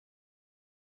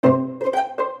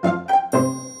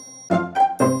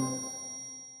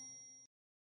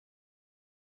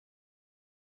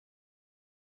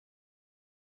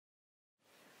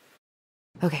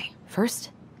Okay, first,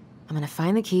 I'm gonna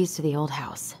find the keys to the old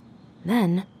house.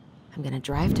 Then, I'm gonna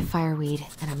drive to Fireweed,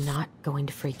 and I'm not going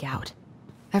to freak out.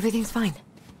 Everything's fine.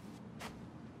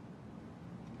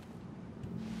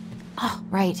 Oh,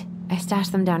 right. I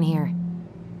stashed them down here.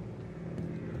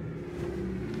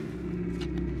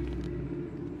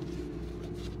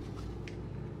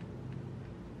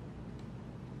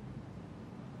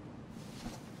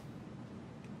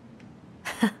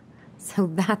 So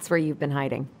that's where you've been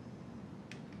hiding.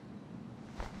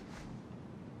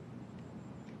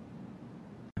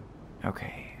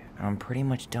 Okay, I'm pretty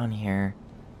much done here.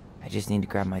 I just need to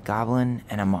grab my goblin,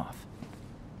 and I'm off.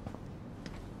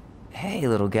 Hey,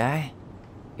 little guy.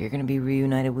 You're gonna be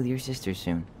reunited with your sister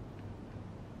soon.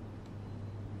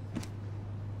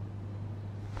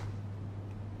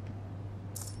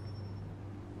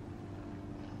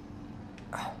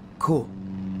 Oh, cool.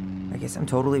 I guess I'm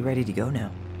totally ready to go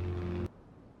now.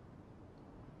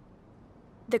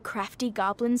 The Crafty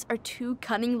Goblins are two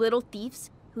cunning little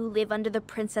thieves who live under the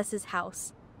princess's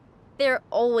house. They're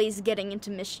always getting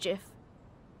into mischief,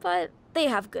 but they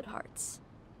have good hearts.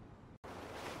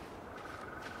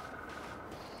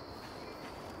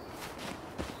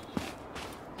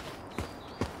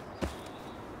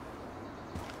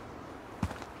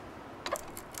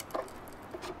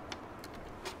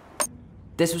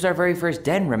 This was our very first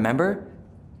den, remember?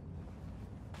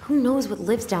 Who knows what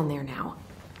lives down there now?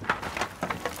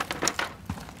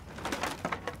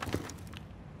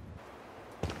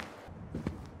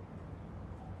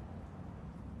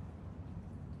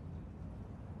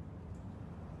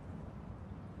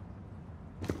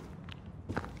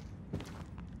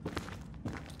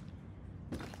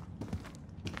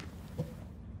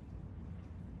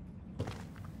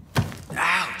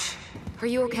 Ouch! Are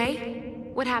you okay?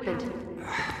 What happened?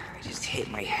 I just hit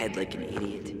my head like an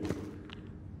idiot.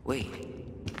 Wait.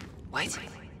 What?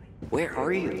 Where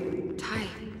are you? Ty,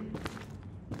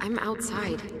 I'm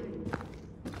outside.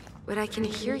 But I can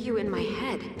hear you in my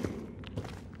head.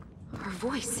 Our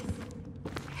voice.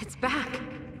 It's back.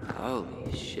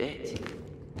 Holy shit.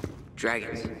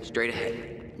 Dragons, straight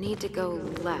ahead. Need to go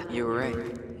left. You were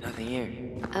right. Nothing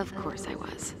here. Of course I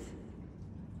was.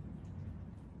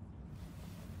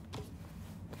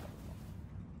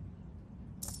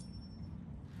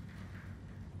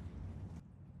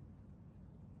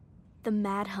 The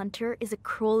Mad Hunter is a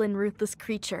cruel and ruthless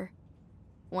creature.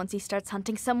 Once he starts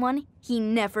hunting someone, he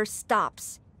never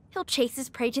stops. He'll chase his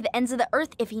prey to the ends of the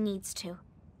earth if he needs to.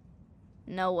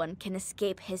 No one can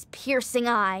escape his piercing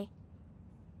eye.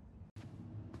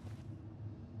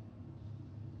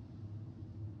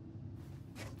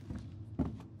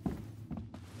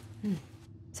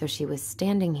 So she was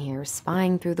standing here,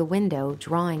 spying through the window,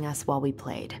 drawing us while we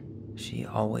played. She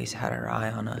always had her eye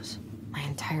on us. My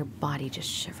entire body just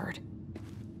shivered.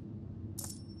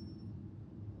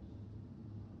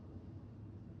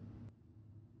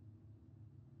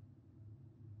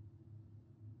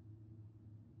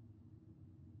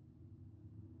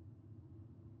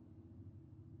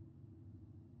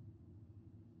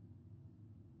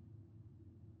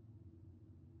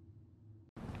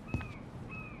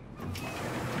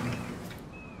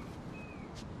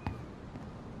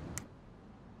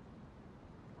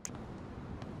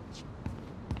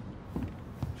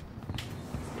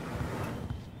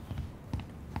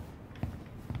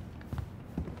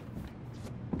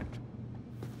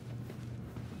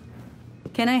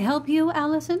 Can I help you,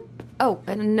 Allison? Oh,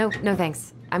 no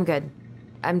thanks. I'm good.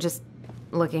 I'm just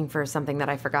looking for something that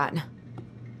I forgot.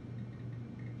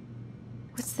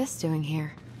 What's this doing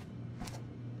here?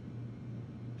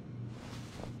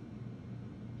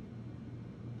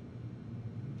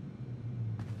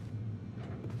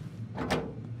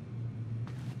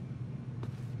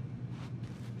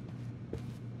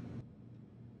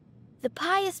 The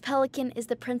Pious Pelican is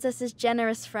the princess's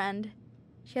generous friend.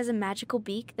 She has a magical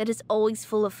beak that is always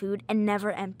full of food and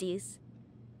never empties.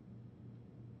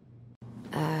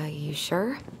 You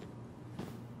sure?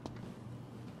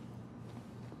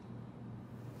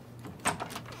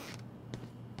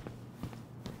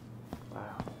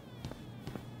 Wow.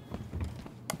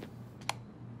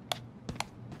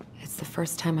 It's the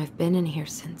first time I've been in here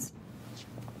since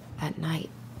that night.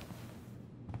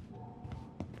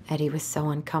 Eddie was so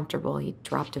uncomfortable, he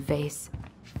dropped a vase.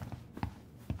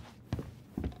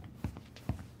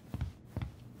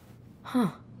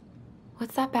 Huh.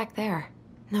 What's that back there?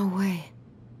 No way.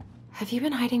 Have you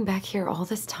been hiding back here all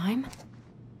this time?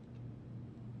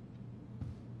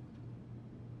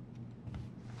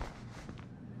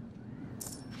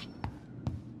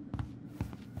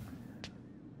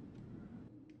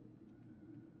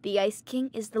 The Ice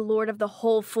King is the lord of the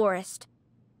whole forest.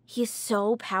 He is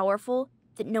so powerful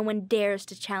that no one dares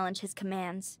to challenge his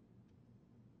commands.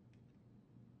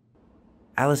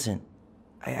 Allison,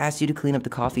 I asked you to clean up the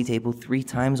coffee table 3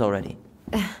 times already.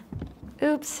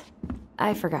 Oops.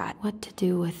 I forgot what to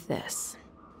do with this.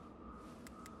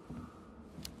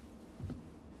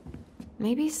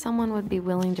 Maybe someone would be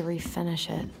willing to refinish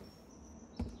it.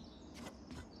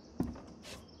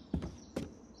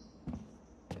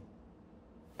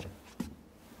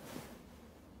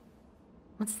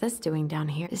 What's this doing down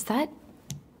here? Is that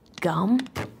gum?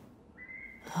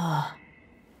 Ugh.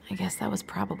 I guess that was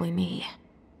probably me.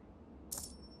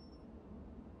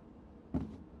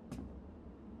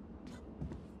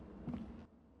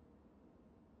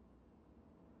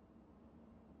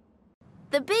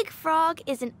 The big frog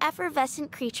is an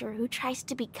effervescent creature who tries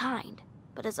to be kind,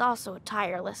 but is also a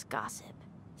tireless gossip.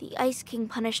 The Ice King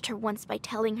punished her once by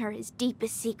telling her his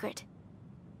deepest secret.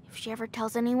 If she ever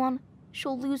tells anyone,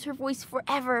 she'll lose her voice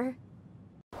forever.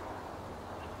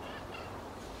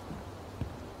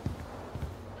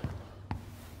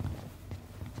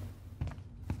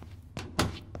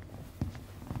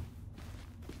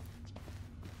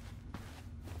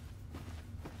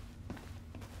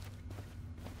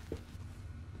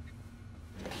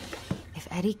 If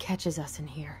Eddie catches us in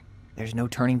here... There's no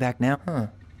turning back now? Huh.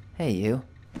 Hey, you.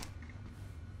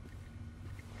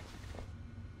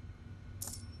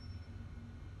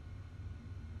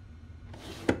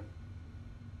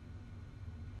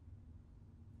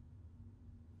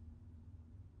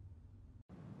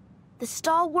 The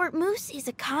Stalwart Moose is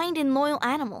a kind and loyal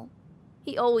animal.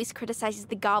 He always criticizes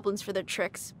the goblins for their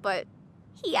tricks, but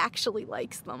he actually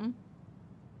likes them.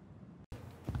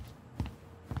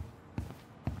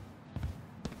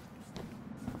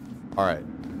 Alright,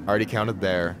 I already counted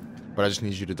there, but I just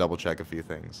need you to double check a few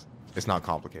things. It's not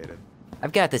complicated.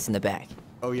 I've got this in the back.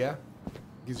 Oh yeah?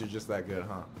 Because you're just that good,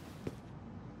 huh?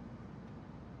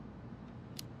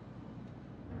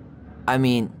 I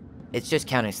mean, it's just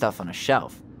counting stuff on a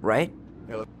shelf, right?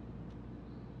 Hey, look.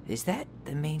 Is that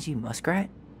the Mangy Muskrat?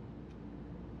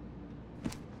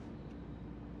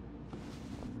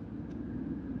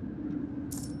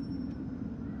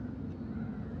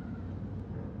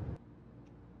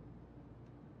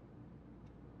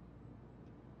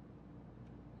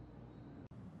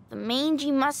 The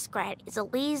Mangy Muskrat is a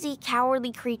lazy,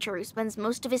 cowardly creature who spends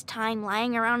most of his time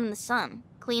lying around in the sun,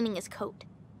 cleaning his coat.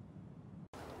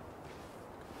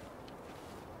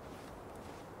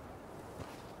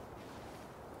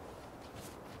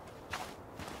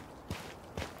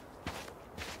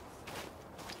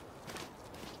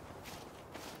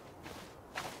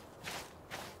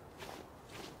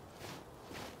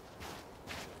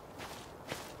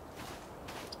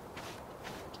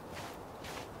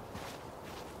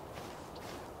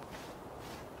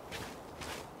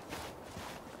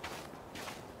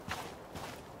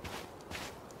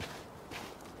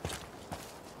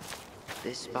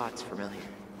 This spot's familiar.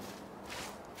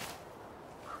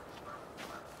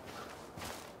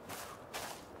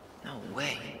 No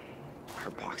way. Her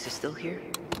box is still here?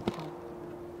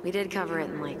 We did cover it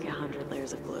in like 100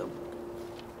 layers of glue.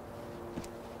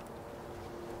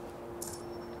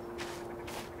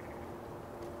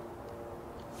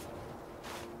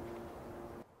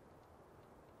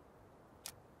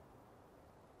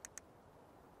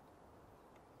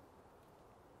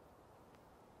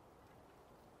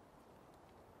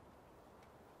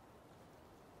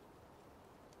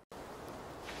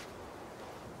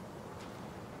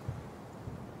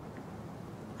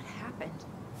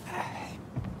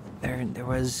 There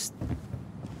was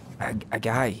a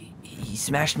guy. He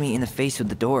smashed me in the face with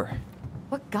the door.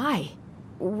 What guy?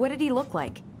 What did he look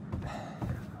like?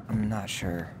 I'm not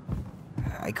sure.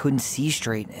 I couldn't see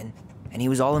straight, and he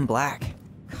was all in black.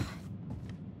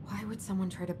 Why would someone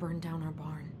try to burn down our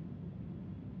barn?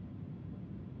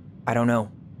 I don't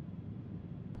know.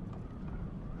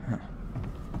 Huh.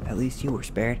 At least you were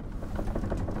spared.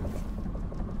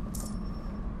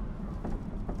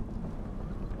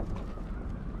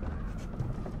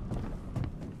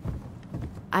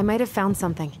 I might have found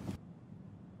something.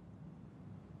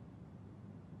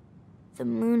 The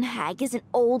Moon Hag is an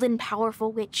old and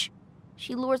powerful witch.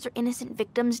 She lures her innocent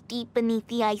victims deep beneath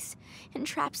the ice and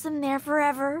traps them there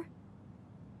forever.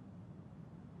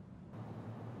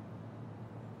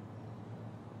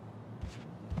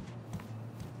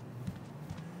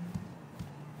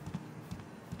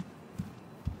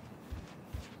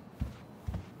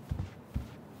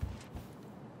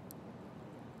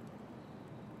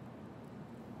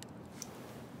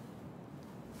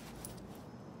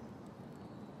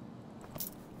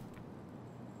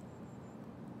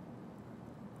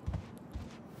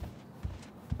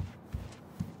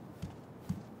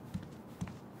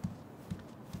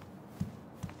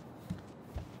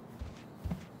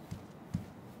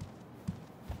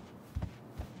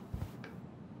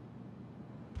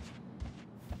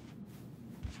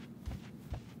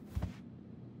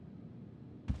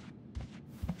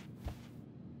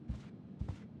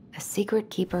 secret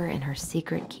keeper in her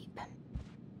secret keep.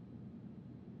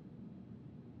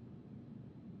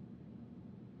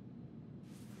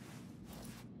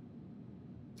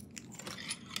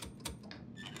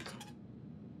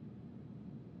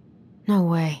 No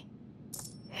way.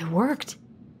 It worked.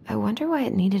 I wonder why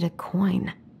it needed a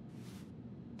coin.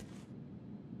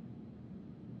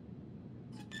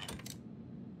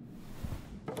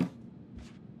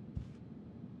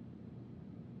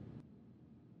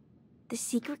 The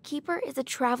secret keeper is a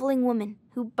traveling woman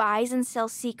who buys and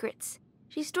sells secrets.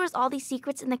 She stores all these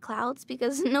secrets in the clouds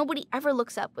because nobody ever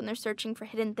looks up when they're searching for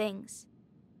hidden things.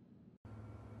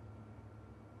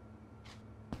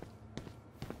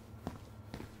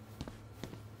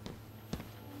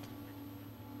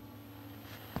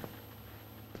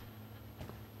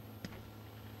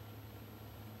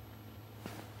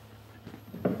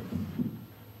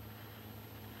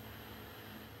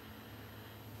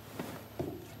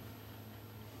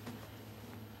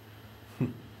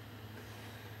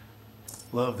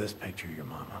 Love this picture of your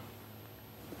mama.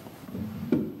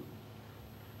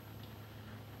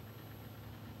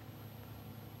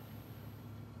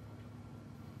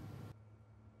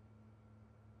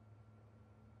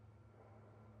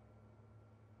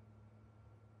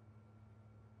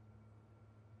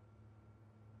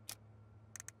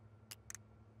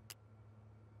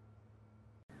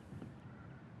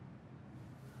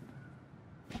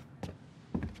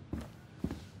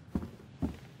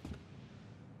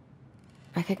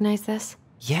 Recognize this?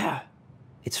 Yeah.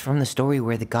 It's from the story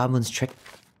where the goblins tricked...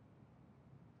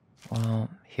 Well,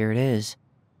 here it is.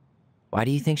 Why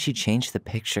do you think she changed the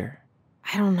picture?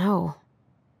 I don't know.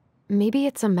 Maybe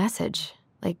it's a message.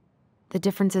 Like, the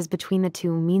differences between the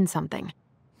two mean something.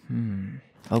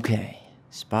 Okay.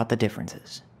 Spot the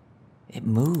differences. It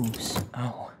moves.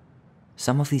 Oh.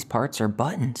 Some of these parts are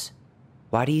buttons.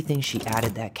 Why do you think she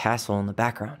added that castle in the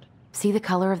background? See the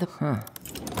color of the...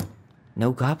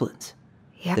 No goblins.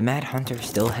 Yep. The Mad Hunter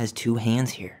still has two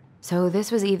hands here. So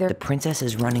this was either... The princess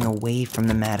is running away from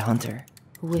the Mad Hunter.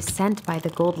 Who was sent by the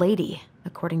Gold Lady,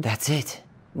 according to... That's it.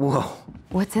 Whoa.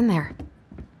 What's in there?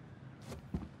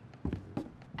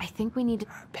 I think we need to...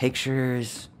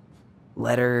 Pictures,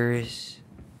 letters.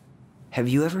 Have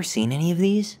you ever seen any of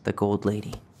these? The Gold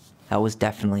Lady. That was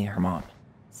definitely her mom.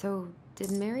 So, did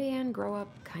Marianne grow up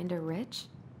kinda rich?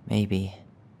 Maybe.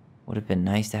 Would have been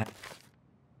nice to have...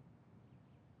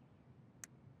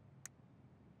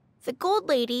 The Gold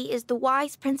Lady is the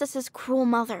wise princess's cruel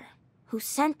mother, who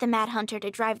sent the Mad Hunter to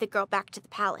drive the girl back to the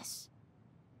palace.